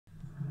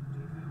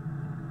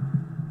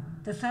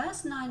the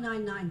first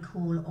 999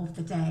 call of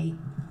the day.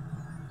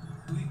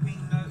 We've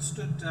been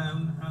stood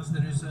down as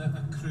there is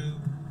a crew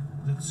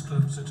that's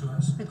closer to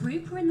us. The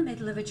group were in the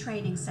middle of a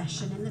training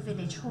session in the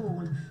village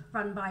hall,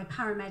 run by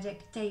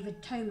paramedic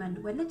David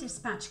Toman, when the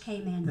dispatch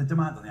came in. The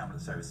demand on the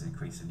ambulance service is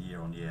increasing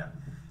year on year,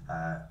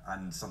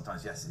 and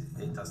sometimes, yes,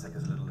 it does take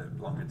us a little bit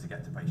longer to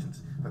get to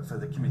patients, but for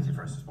the community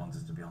first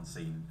responders to be on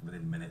scene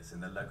within minutes in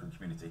the local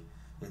community,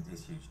 it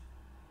is huge.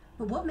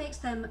 But what makes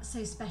them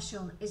so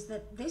special is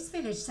that this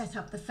village set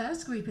up the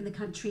first group in the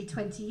country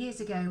 20 years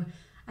ago,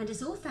 and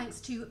it's all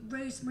thanks to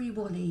Rosemary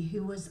Wally,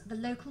 who was the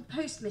local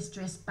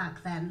postmistress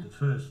back then. The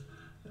first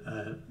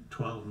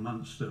 12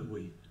 months that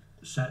we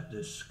set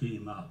this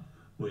scheme up,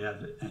 we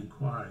had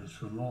inquiries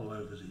from all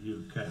over the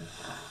UK,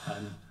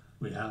 and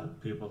we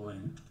helped people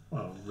in,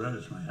 well,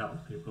 Rosemary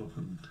helped people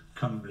from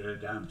Cumbria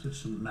down to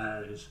St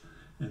Mary's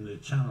in the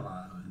Channel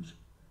Islands.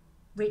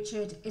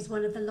 Richard is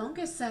one of the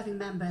longest serving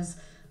members,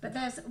 but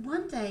there's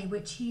one day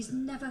which he's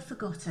never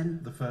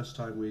forgotten. The first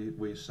time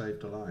we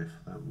saved a life,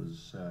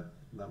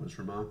 that was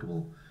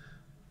remarkable.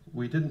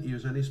 We didn't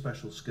use any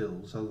special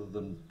skills other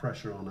than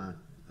pressure on a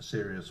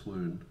serious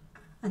wound.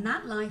 And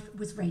that life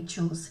was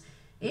Rachel's.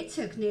 It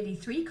took nearly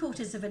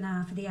 3/4 of an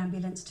hour for the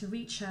ambulance to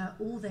reach her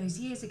all those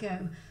years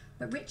ago,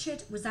 but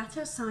Richard was at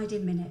her side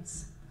in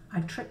minutes. I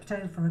tripped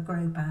over a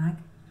grow bag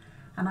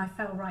and I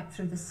fell right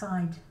through the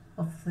side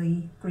of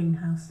the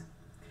greenhouse.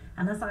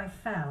 And as I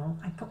fell,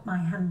 I put my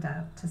hand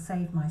out to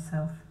save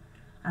myself,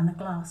 and the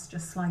glass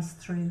just sliced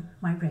through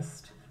my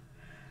wrist,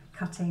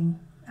 cutting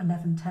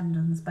 11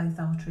 tendons, both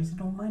arteries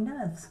and all my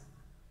nerves.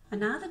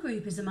 And now the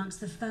group is amongst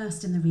the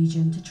first in the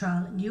region to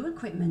trial new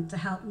equipment to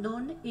help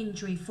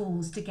non-injury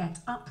falls to get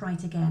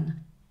upright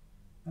again.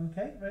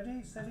 Okay,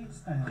 ready, steady,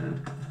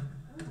 stand.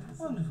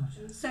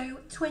 Wonderful. So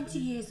 20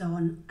 years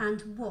on,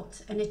 and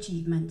what an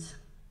achievement.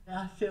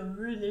 I feel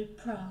really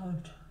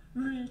proud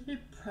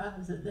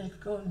that they've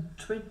gone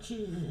 20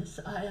 years.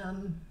 I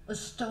am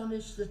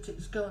astonished that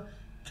it's gone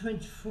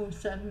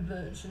 24/7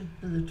 virtually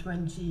for the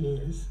 20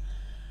 years.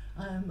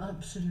 I am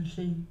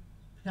absolutely,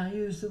 I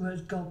use the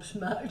word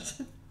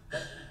gobsmacked.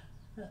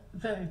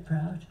 Very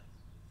proud,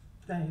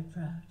 very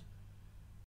proud.